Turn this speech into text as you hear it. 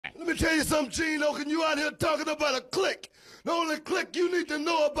tell you something, Gene Oken, you out here talking about a clique. The only clique you need to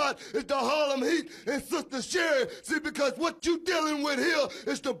know about is the Harlem Heat and Sister Sherry. See, because what you dealing with here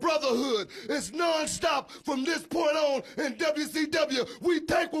is the brotherhood. It's nonstop from this point on in WCW. We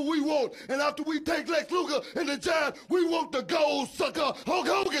take what we want, and after we take Lex Luger and the Giant, we want the gold, sucker. Hulk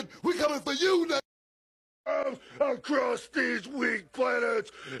Hogan, we coming for you now. Across these weak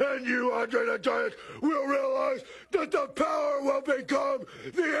planets, and you, Andre the Giant, will realize that the power will become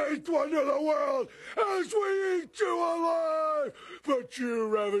the eighth wonder of the world as we eat you alive. But you,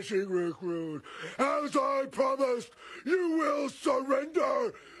 ravishing Rick Rude, as I promised, you will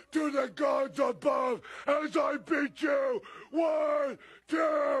surrender to the gods above as I beat you. 1,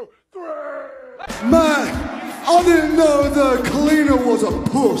 2, 3. Man, I didn't know the cleaner was a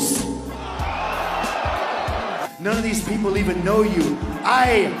puss. None of these people even know you.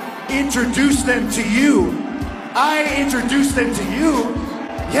 I introduced them to you. I introduced them to you.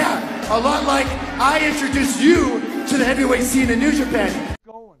 Yeah, a lot like I introduced you to the heavyweight scene in New Japan.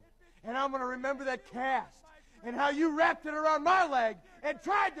 And I'm gonna remember that cast and how you wrapped it around my leg and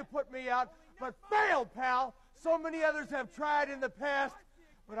tried to put me out, but failed, pal. So many others have tried in the past,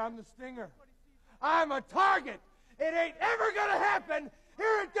 but I'm the stinger. I'm a target. It ain't ever gonna happen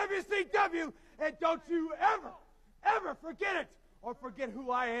here at WCW, and don't you ever forget it or forget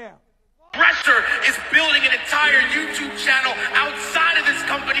who I am. Pressure is building an entire YouTube channel outside of this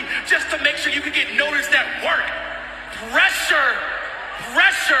company just to make sure you can get noticed at work. Pressure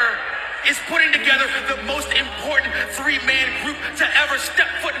is putting together the most important three-man group to ever step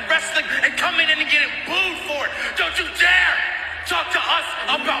foot in wrestling and coming in and getting booed for it. Don't you dare talk to us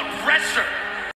about pressure.